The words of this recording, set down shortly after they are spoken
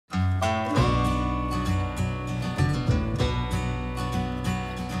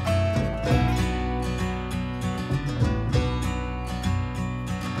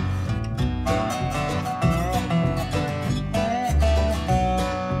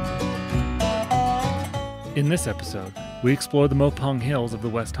In this episode, we explore the Mopung Hills of the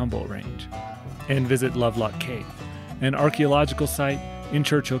West Humboldt Range and visit Lovelock Cave, an archaeological site in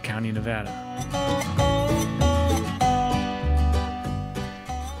Churchill County, Nevada.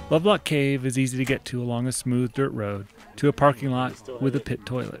 Lovelock Cave is easy to get to along a smooth dirt road to a parking lot with a pit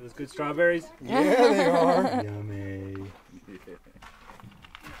toilet. Those good strawberries? Yeah, they are. Yummy.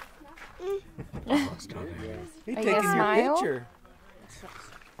 He's taking your picture.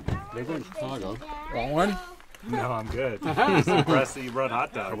 They're going to Chicago. Want one? No, I'm good. Just impressed that you brought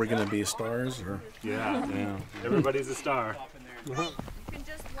hot dogs. Are we going to be stars or? Yeah. Everybody's a star. You can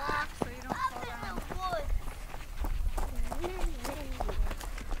just walk so you don't fall down.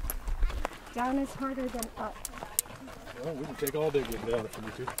 Down is harder than up. Well, we can take all day getting down if we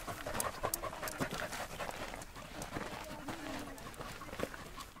need to.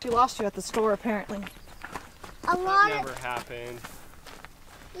 She lost you at the store, apparently. A lot That never happened.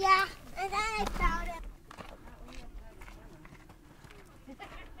 Yeah, and then I found it.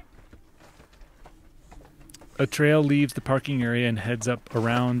 A trail leaves the parking area and heads up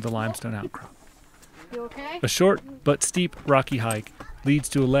around the limestone outcrop. You okay? A short but steep rocky hike leads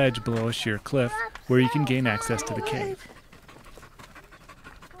to a ledge below a sheer cliff where you can gain access to the cave.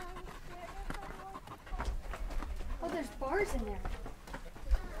 Oh, there's bars in there.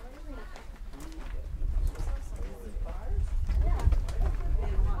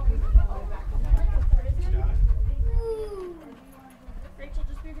 Rachel,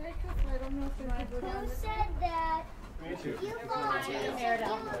 just be very careful. I don't know if there's people down Who there. said that? You want to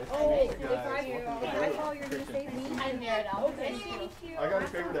Oh, if I fall, you're going to save me? I'm Meredith. Okay. I got a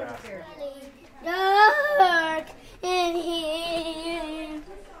favor to ask. dark in here.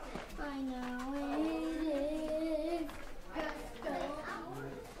 I know it is.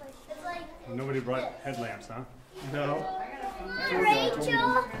 It's like Nobody brought headlamps, huh? No.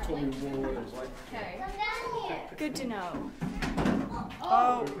 Rachel. Told me more what it was like. Come down here. Good to know.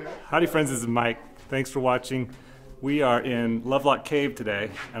 Howdy friends, this is Mike. Thanks for watching. We are in Lovelock Cave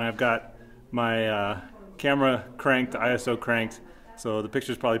today, and I've got my camera cranked, ISO cranked, so the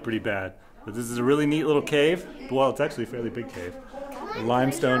picture's probably pretty bad. But this is a really neat little cave. Well, it's actually a fairly big cave. A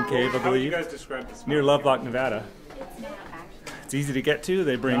limestone cave, I believe. How would you guys describe this? Near Lovelock, Nevada. It's easy to get to.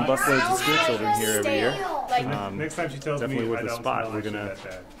 They bring busloads of school children here every year. Next time she tells Definitely me, worth a spot. We've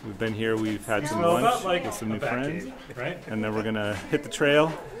been here. We've had some Well, lunch about like with some new a bat friends, eh? cave, right? And then we're gonna hit the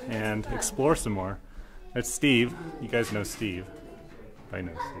trail and explore some more. That's Steve. You guys know Steve. I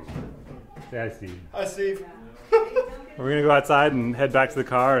know Steve. Say hi, Steve. Hi, Steve. We're gonna go outside and head back to the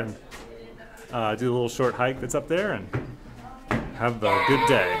car and do a little short hike that's up there and have a good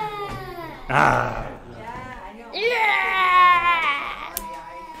day. Ah! Yeah.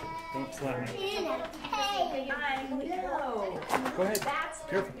 Don't slap me. In a cave. Go ahead.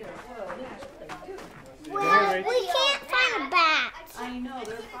 Careful. Well, we can't find a bat. I know,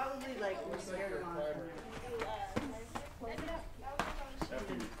 they're probably like scared of monsters.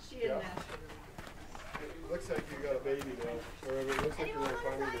 She didn't know. It looks like you got a baby now. Or it looks like you're going to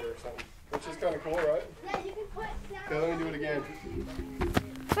find it or something. Which is kind of cool, right? Yeah, you can put Okay, let me do it again.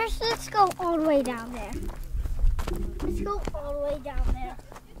 First, let's go all the way down there. Let's go all the way down there.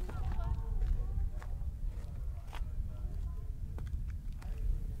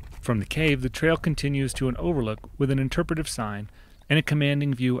 From the cave, the trail continues to an overlook with an interpretive sign and a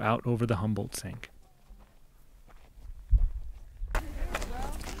commanding view out over the Humboldt Sink.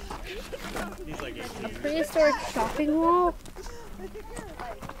 A prehistoric shopping mall?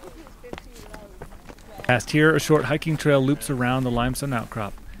 Past here, a short hiking trail loops around the limestone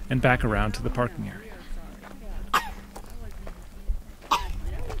outcrop and back around to the parking area.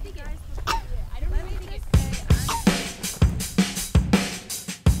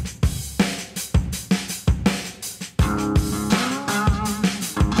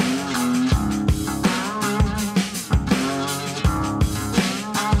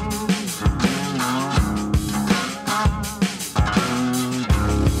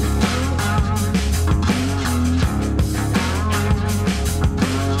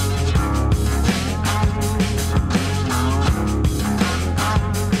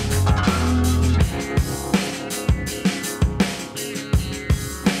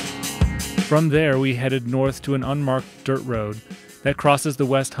 From there, we headed north to an unmarked dirt road that crosses the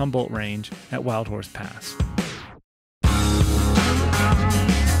West Humboldt Range at Wild Horse Pass.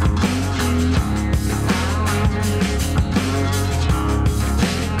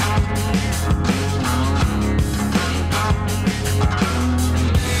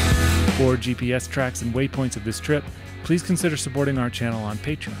 For GPS tracks and waypoints of this trip, please consider supporting our channel on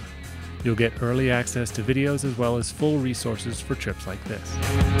Patreon. You'll get early access to videos as well as full resources for trips like this.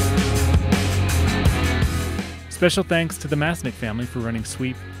 Special thanks to the Masnick family for running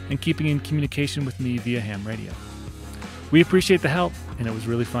Sweep and keeping in communication with me via ham radio. We appreciate the help, and it was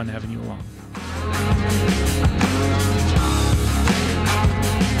really fun having you along.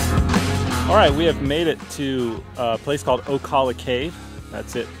 All right, we have made it to a place called Ocala Cave.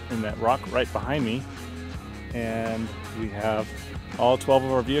 That's it in that rock right behind me. And we have all 12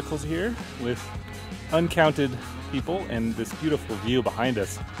 of our vehicles here with uncounted people and this beautiful view behind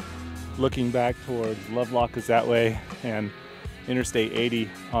us. Looking back towards Lovelock is that way, and Interstate 80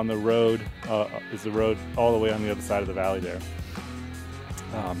 on the road is the road all the way on the other side of the valley there.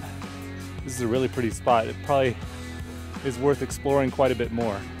 This is a really pretty spot. It probably is worth exploring quite a bit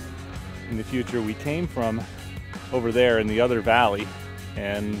more in the future. We came from over there in the other valley,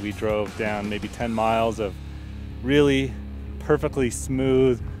 and we drove down maybe 10 miles of really perfectly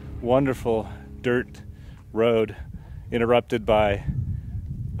smooth, wonderful dirt road interrupted by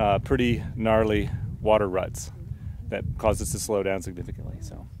pretty gnarly water ruts that caused us to slow down significantly.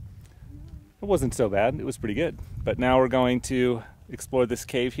 So it wasn't so bad, it was pretty good. But now we're going to explore this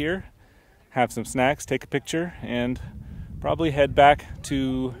cave here, have some snacks, take a picture, and probably head back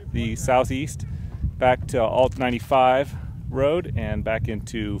to the southeast, back to Alt 95 Road and back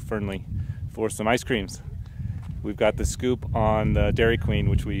into Fernley for some ice creams. We've got the scoop on the Dairy Queen,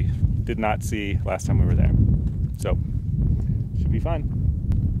 which we did not see last time we were there. So, should be fun.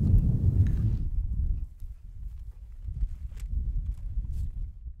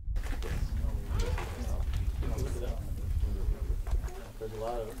 There's a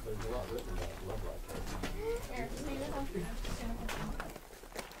lot written about Lovelock Cave.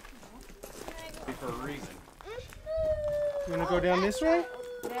 For a reason. You want to go down this way?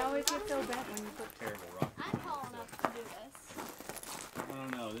 They always get so bad when you put Terrible rock. I'm tall enough to do this. I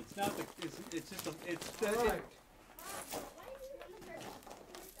don't know. It's not the. It's just a. It's.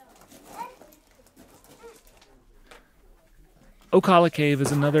 Ocala Cave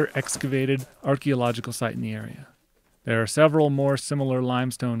is another excavated archaeological site in the area. There are several more similar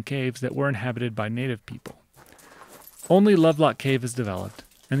limestone caves that were inhabited by native people. Only Lovelock Cave is developed,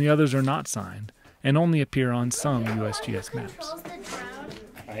 and the others are not signed, and only appear on some USGS maps.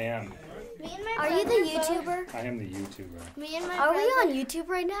 I am. Are you the YouTuber? I am the YouTuber. Me and my Are we on YouTube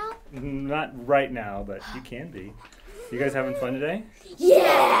right now? Not right now, but you can be. You guys having fun today?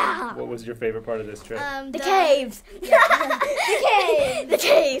 Yeah! What was your favorite part of this trip? The caves. Yeah. The caves. The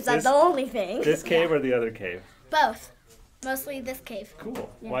caves. That's the only thing. This cave or the other cave? Both. Mostly this cave. Cool.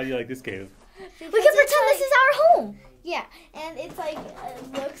 Yeah. Why do you like this cave? We can pretend this is our home. Yeah, and it's like,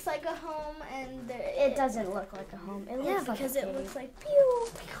 it looks like a home, and It doesn't look like a home. It looks like because a cave. it looks like pew.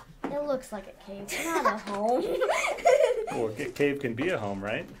 It looks like a cave, not a home. Well, a cave can be a home,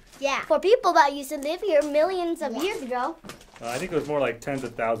 right? Yeah. For people that used to live here millions of years ago. I think it was more like tens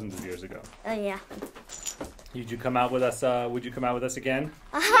of thousands of years ago. Oh, yeah. Would you come out with us? Would you come out with us again?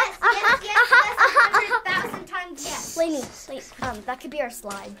 Yes, 100,000 times yes. Lainey, that could be our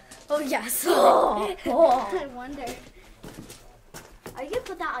slide. Oh, yes. Oh. I wonder. Are you going to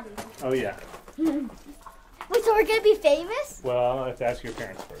put that on you? Oh yeah. Wait, so we're going to be famous? Well, I'll have to ask your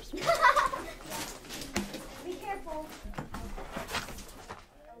parents first. Be careful.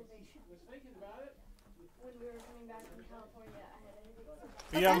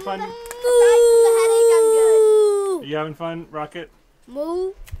 Are you having fun? The headache, I'm good. Are you having fun, Rocket?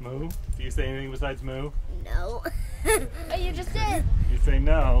 Moo. Moo? Do you say anything besides moo? No. Oh, you just did. You say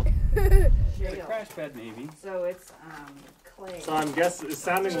no. It's a crash pad, maybe. So it's clay. So I'm guessing it's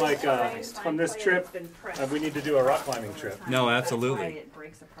sounding like from this trip we need to do a rock climbing trip. No, absolutely. It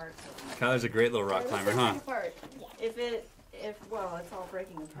breaks apart. Kyler's a great little rock climber, huh? Apart. Well, it's all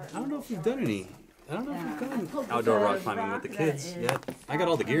breaking apart. I don't know if we've done any. I don't know if we've done outdoor rock climbing with the kids yet. I got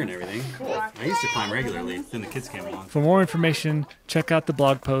all the gear and everything. I used to climb regularly, then the kids came along. For more information, check out the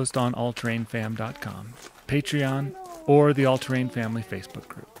blog post on allterrainfam.com, Patreon, or the All Terrain Family Facebook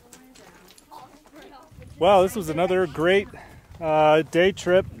group. Well, this was another great day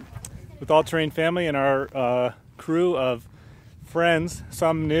trip with All Terrain Family and our crew of friends,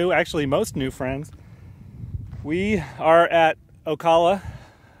 some new, actually most new friends. We are at Ocala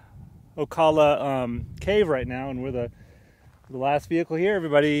Cave right now, and we're the last vehicle here.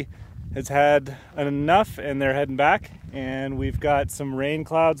 Everybody has had enough and they're heading back, and we've got some rain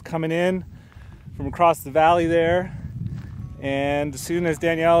clouds coming in from across the valley there, and as soon as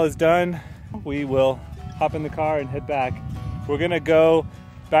Danielle is done, we will hop in the car and head back. We're gonna go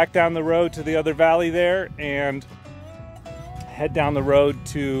back down the road to the other valley there and head down the road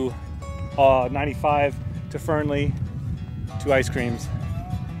to 95 to Fernley to ice creams.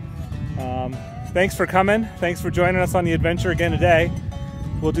 Thanks for coming. Thanks for joining us on the adventure again today.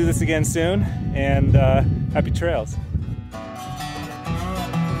 We'll do this again soon, and Happy trails.